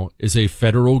now is a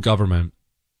federal government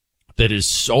that is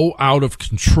so out of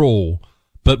control,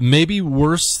 but maybe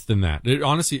worse than that.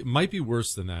 Honestly, it might be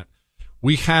worse than that.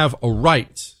 We have a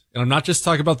right, and I'm not just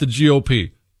talking about the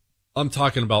GOP. I'm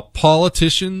talking about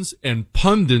politicians and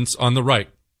pundits on the right.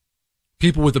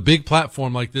 People with a big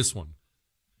platform like this one.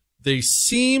 They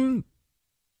seem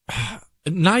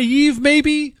naive,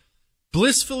 maybe,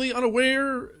 blissfully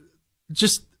unaware.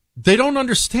 Just, they don't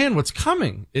understand what's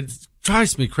coming. It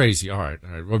drives me crazy. All right.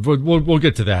 We'll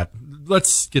get to that.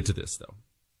 Let's get to this, though.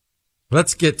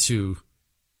 Let's get to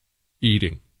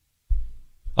eating.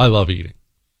 I love eating.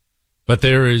 But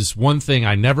there is one thing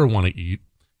I never want to eat,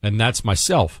 and that's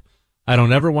myself. I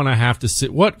don't ever want to have to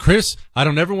sit. What, Chris? I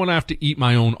don't ever want to have to eat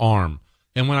my own arm.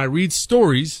 And when I read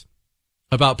stories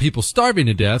about people starving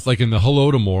to death, like in the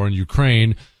Holodomor in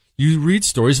Ukraine, you read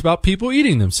stories about people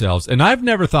eating themselves. And I've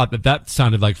never thought that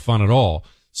sounded like fun at all.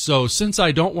 So since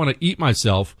I don't want to eat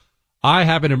myself, I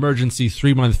have an emergency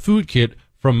 3-month food kit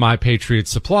from My Patriot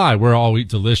Supply, where I'll eat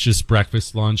delicious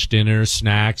breakfast, lunch, dinner,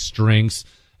 snacks, drinks,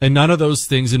 and none of those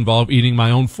things involve eating my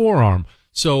own forearm.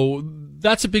 So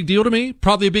that's a big deal to me,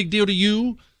 probably a big deal to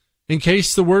you. In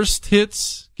case the worst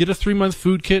hits, get a 3-month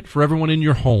food kit for everyone in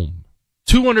your home.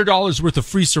 $200 worth of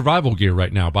free survival gear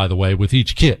right now, by the way, with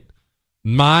each kit.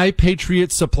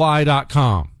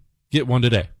 MyPatriotSupply.com. Get one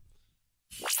today.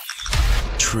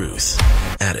 Truth,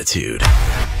 attitude,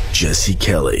 Jesse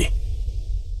Kelly.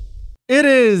 It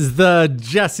is the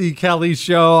Jesse Kelly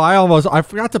Show. I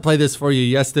forgot to play this for you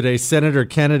yesterday. Senator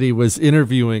Kennedy was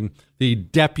interviewing the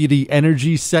Deputy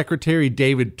Energy Secretary.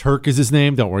 David Turk is his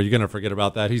name. Don't worry, you're going to forget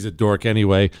about that. He's a dork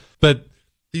anyway. But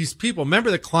these people,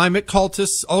 remember the climate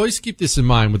cultists? Always keep this in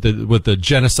mind with the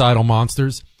genocidal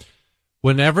monsters.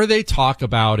 Whenever they talk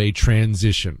about a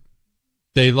transition,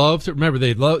 they have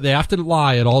to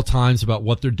lie at all times about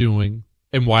what they're doing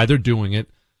and why they're doing it.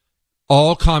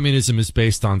 All communism is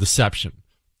based on deception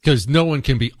because no one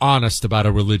can be honest about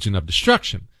a religion of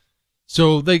destruction.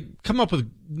 So they come up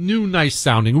with new, nice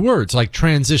sounding words like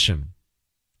transition.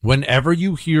 Whenever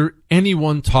you hear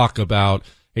anyone talk about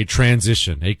a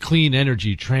transition, a clean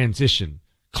energy transition,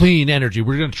 clean energy,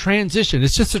 we're going to transition.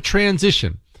 It's just a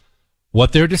transition.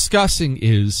 What they're discussing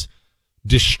is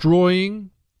destroying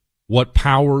what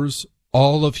powers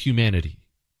all of humanity.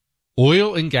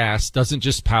 Oil and gas doesn't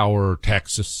just power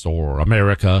Texas or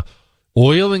America.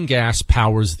 Oil and gas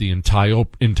powers the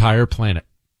entire planet.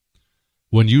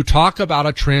 When you talk about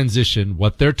a transition,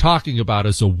 what they're talking about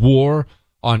is a war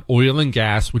on oil and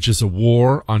gas, which is a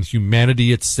war on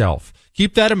humanity itself.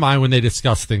 Keep that in mind when they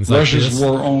discuss things like this. Russia's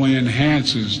war only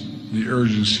enhances the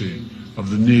urgency of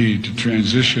the need to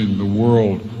transition the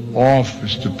world off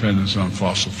its dependence on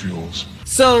fossil fuels.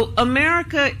 So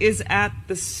America is at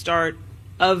the start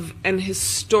of an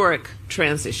historic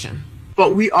transition.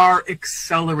 But we are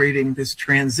accelerating this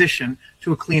transition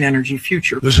to a clean energy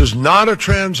future. This is not a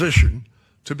transition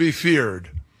to be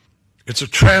feared. It's a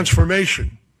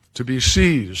transformation to be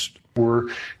seized. We're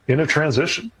in a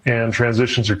transition, and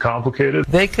transitions are complicated.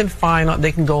 They can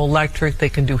go electric, they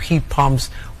can do heat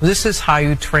pumps. This is how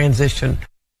you transition.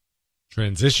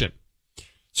 Transition.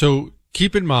 So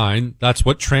keep in mind, that's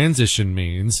what transition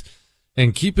means.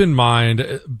 And keep in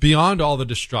mind, beyond all the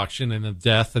destruction and the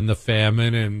death and the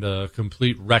famine and the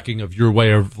complete wrecking of your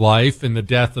way of life and the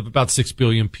death of about 6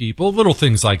 billion people, little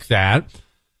things like that.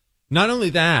 Not only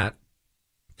that,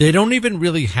 they don't even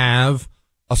really have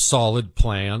a solid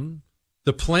plan.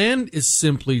 The plan is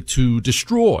simply to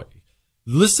destroy.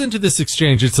 Listen to this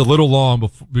exchange. It's a little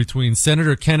long between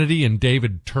Senator Kennedy and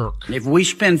David Turk. If we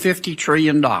spend $50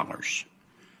 trillion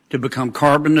to become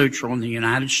carbon neutral in the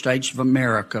United States of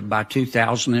America by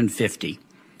 2050,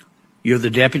 you're the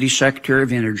Deputy Secretary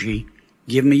of Energy.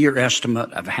 Give me your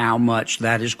estimate of how much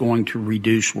that is going to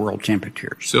reduce world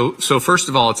temperatures. So first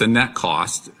of all, it's a net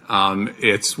cost.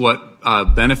 It's what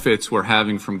benefits we're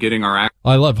having from getting our act.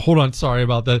 Hold on, sorry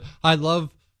about that. I love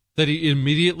that he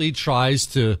immediately tries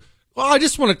to, I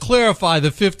just want to clarify the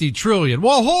 50 trillion.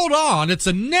 Well, hold on. It's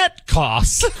a net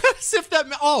cost. As if that,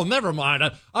 never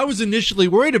mind. I was initially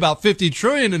worried about 50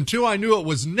 trillion until I knew it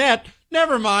was net.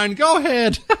 Never mind. Go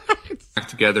ahead.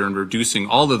 Together and reducing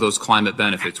all of those climate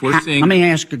benefits. We're seeing. Let me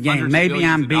ask again. Maybe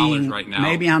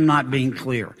I'm not being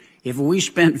clear. If we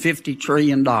spent $50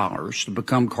 trillion to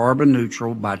become carbon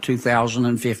neutral by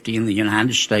 2050 in the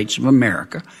United States of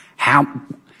America, how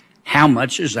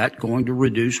much is that going to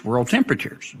reduce world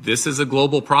temperatures? This is a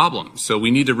global problem, so we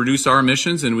need to reduce our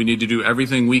emissions, and we need to do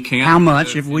everything we can. How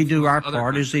much, if we do our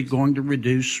part, is it going to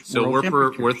reduce world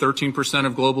temperatures? We're 13%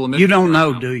 of global emissions. You don't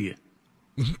know, do you?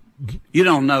 You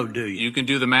don't know, do you? You can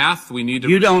do the math. We need to.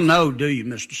 You don't know, do you,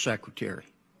 Mr. Secretary?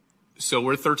 So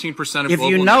we're 13% of global emissions. If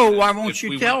you know, why won't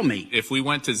you tell me? If we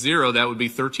went to zero, that would be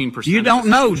 13%. You don't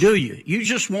know, do you? You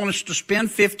just want us to spend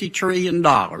 $50 trillion,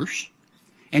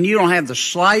 and you don't have the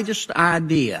slightest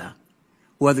idea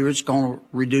whether it's going to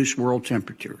reduce world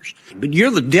temperatures. But you're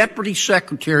the Deputy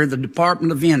Secretary of the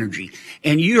Department of Energy,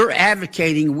 and you're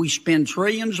advocating we spend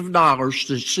trillions of dollars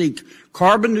to seek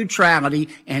carbon neutrality,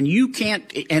 and you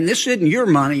can't, and this isn't your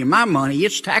money and my money,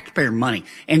 it's taxpayer money,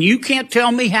 and you can't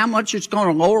tell me how much it's going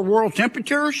to lower world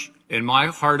temperatures? In my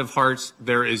heart of hearts,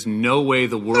 there is no way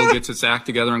the world gets its act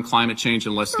together on climate change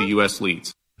unless the U.S.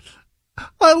 leads.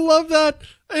 I love that.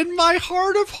 In my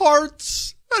heart of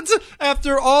hearts.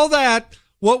 After all that,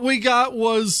 what we got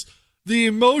was the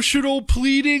emotional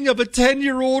pleading of a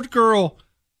 10-year-old girl.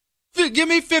 Give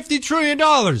me $50 trillion.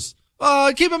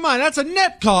 Keep in mind, that's a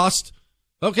net cost.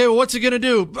 Okay, well, what's it going to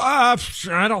do? I'm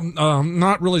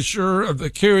not really sure if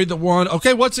it carried the one.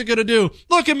 Okay, what's it going to do?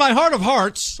 Look, in my heart of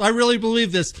hearts, I really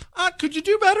believe this. Could you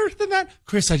do better than that?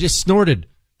 Chris, I just snorted.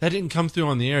 That didn't come through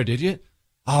on the air, did you?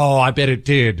 Oh, I bet it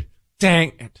did.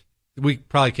 Dang it. We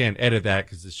probably can't edit that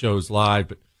because the show's live,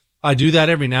 but I do that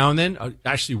every now and then.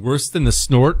 Actually, worse than the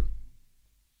snort.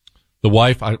 The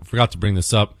wife, I forgot to bring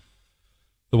this up.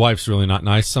 The wife's really not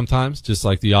nice sometimes, just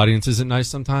like the audience isn't nice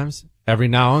sometimes. Every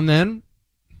now and then,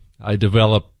 I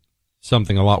develop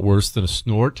something a lot worse than a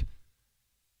snort.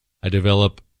 I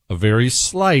develop a very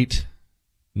slight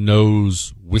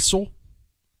nose whistle.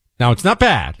 Now, it's not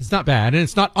bad. It's not bad, and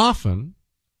it's not often,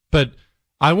 but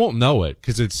I won't know it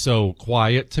because it's so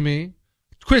quiet to me.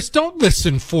 Chris, don't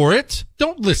listen for it.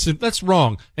 Don't listen. That's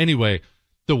wrong. Anyway,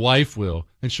 the wife will,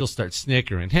 and she'll start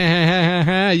snickering. Ha, ha, ha,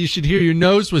 ha. You should hear your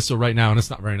nose whistle right now, and it's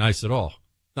not very nice at all.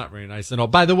 Not very nice at all.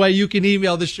 By the way, you can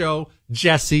email the show,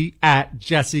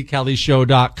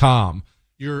 Jesse@JesseKellyShow.com.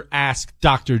 Your Ask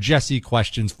Dr. Jesse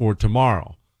questions for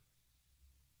tomorrow.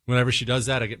 Whenever she does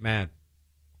that, I get mad.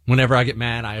 Whenever I get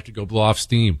mad, I have to go blow off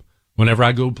steam. Whenever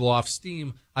I go blow off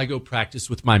steam, I go practice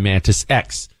with my Mantis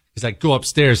X. Because I go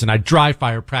upstairs and I dry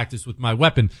fire practice with my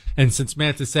weapon. And since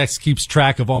Mantis X keeps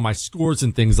track of all my scores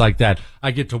and things like that,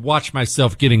 I get to watch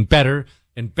myself getting better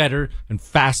and better and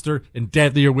faster and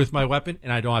deadlier with my weapon.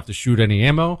 And I don't have to shoot any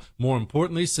ammo. More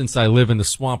importantly, since I live in the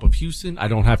swamp of Houston, I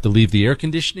don't have to leave the air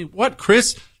conditioning. What,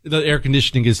 Chris? The air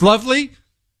conditioning is lovely.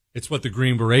 It's what the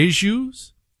Green Berets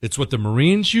use. It's what the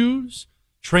Marines use.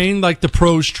 Train like the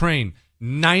pros train.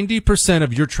 90%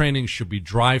 of your training should be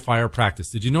dry fire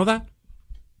practice. Did you know that?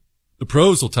 The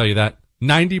pros will tell you that.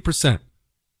 90%.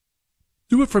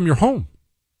 Do it from your home.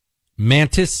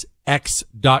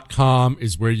 MantisX.com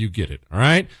is where you get it. All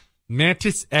right?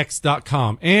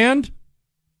 MantisX.com. And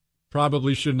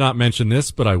probably should not mention this,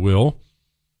 but I will.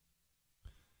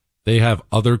 They have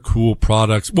other cool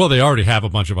products. Well, they already have a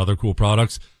bunch of other cool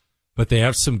products, but they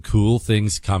have some cool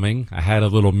things coming. I had a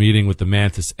little meeting with the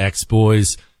Mantis X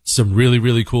boys. Some really,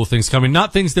 really cool things coming.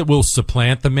 Not things that will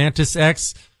supplant the Mantis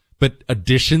X, but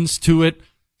additions to it.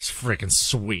 It's freaking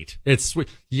sweet. It's sweet.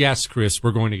 Yes, Chris,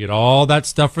 we're going to get all that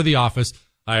stuff for the office.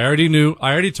 I already knew.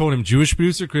 I already told him Jewish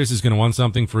producer Chris is going to want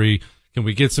something free. Can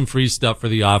we get some free stuff for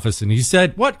the office? And he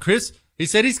said, what, Chris? He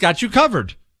said he's got you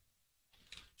covered.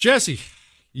 Jesse,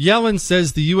 Yellen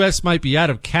says the U.S. might be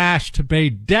out of cash to pay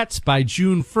debts by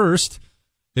June 1st.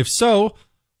 If so,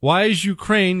 why is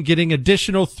Ukraine getting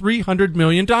additional $300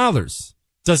 million?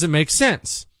 Doesn't make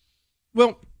sense.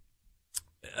 Well,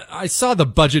 I saw the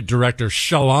budget director,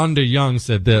 Shalonda Young,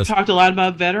 said this. Talked a lot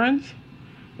about veterans.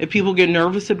 If people get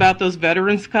nervous about those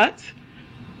veterans cuts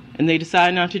and they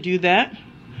decide not to do that,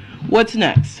 what's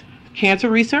next? Cancer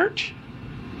research?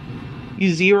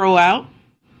 You zero out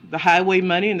the highway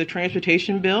money and the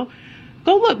transportation bill?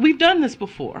 Go look, we've done this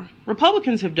before.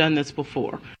 Republicans have done this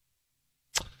before.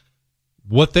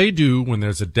 What they do when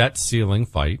there's a debt ceiling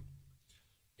fight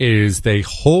is they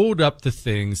hold up the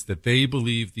things that they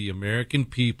believe the American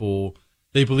people,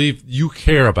 they believe you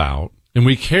care about and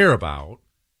we care about,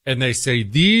 and they say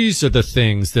these are the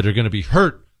things that are going to be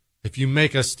hurt if you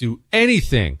make us do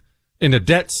anything in a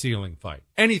debt ceiling fight,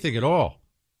 anything at all.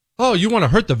 Oh, you want to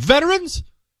hurt the veterans?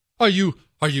 Are you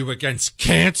against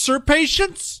cancer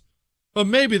patients? Or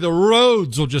maybe the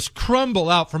roads will just crumble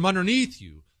out from underneath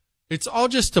you. It's all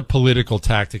just a political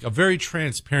tactic, a very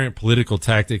transparent political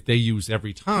tactic they use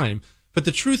every time But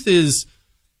the truth is,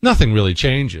 nothing really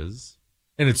changes.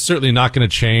 And it's certainly not going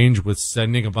to change with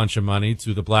sending a bunch of money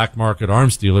to the black market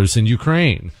arms dealers in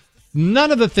Ukraine.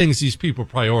 None of the things these people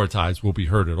prioritize will be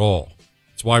heard at all.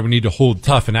 That's why we need to hold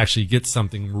tough and actually get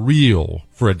something real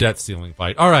for a debt ceiling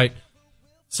fight. All right,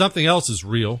 something else is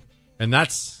real, and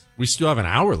that's we still have an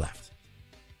hour left.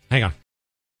 Hang on.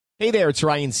 Hey there, it's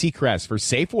Ryan Seacrest for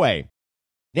Safeway.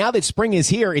 Now that spring is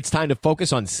here, it's time to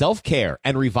focus on self-care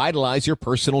and revitalize your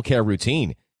personal care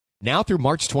routine. Now through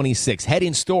March 26, head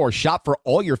in store, shop for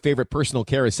all your favorite personal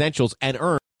care essentials, and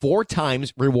earn 4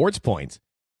 times rewards points.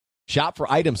 Shop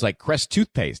for items like Crest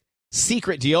toothpaste,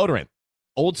 Secret deodorant,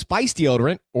 Old Spice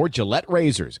deodorant, or Gillette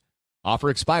razors.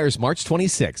 Offer expires March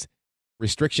 26.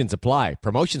 Restrictions apply.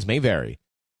 Promotions may vary.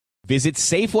 Visit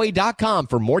Safeway.com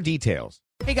for more details.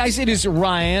 Hey guys, it is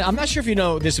Ryan. I'm not sure if you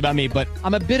know this about me, but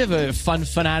I'm a bit of a fun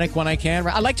fanatic when I can.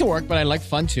 I like to work, but I like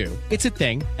fun too. It's a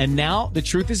thing. And now the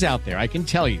truth is out there. I can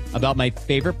tell you about my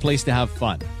favorite place to have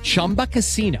fun. Chumba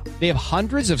Casino. They have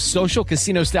hundreds of social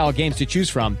casino style games to choose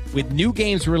from with new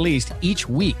games released each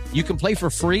week. You can play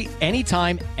for free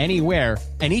anytime, anywhere.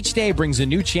 And each day brings a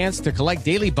new chance to collect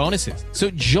daily bonuses. So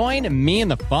join me in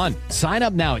the fun. Sign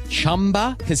up now at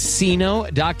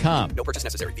ChumbaCasino.com. No purchase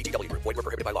necessary. VGW Group. Void where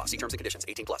prohibited by law. See terms and conditions.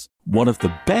 18+. One of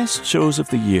the best shows of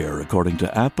the year, according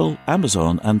to Apple,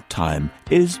 Amazon, and Time,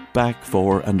 is back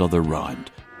for another round.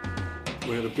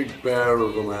 We had a big bear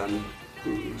of a man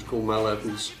who was called Mal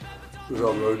Evans, who was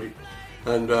our roadie.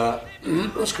 And I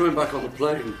was coming back on the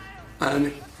plane,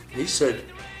 and he said,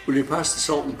 "Will you pass the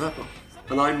salt and pepper?"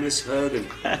 And I misheard him.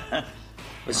 I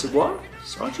said, "What?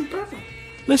 Sergeant Pepper?"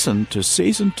 Listen to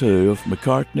Season 2 of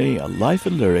McCartney, A Life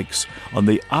in Lyrics on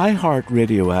the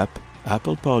iHeartRadio app,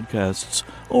 Apple Podcasts,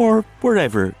 or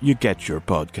wherever you get your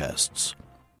podcasts.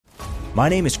 My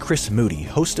name is Chris Moody,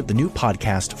 host of the new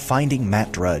podcast, Finding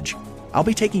Matt Drudge. I'll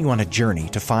be taking you on a journey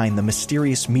to find the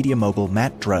mysterious media mogul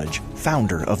Matt Drudge,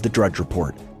 founder of The Drudge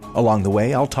Report. Along the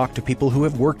way, I'll talk to people who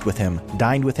have worked with him,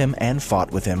 dined with him, and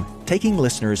fought with him, taking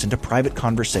listeners into private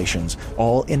conversations,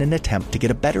 all in an attempt to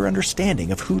get a better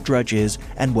understanding of who Drudge is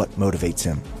and what motivates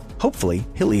him. Hopefully,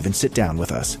 he'll even sit down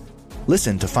with us.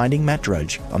 Listen to Finding Matt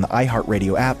Drudge on the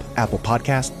iHeartRadio app, Apple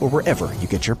Podcast, or wherever you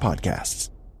get your podcasts.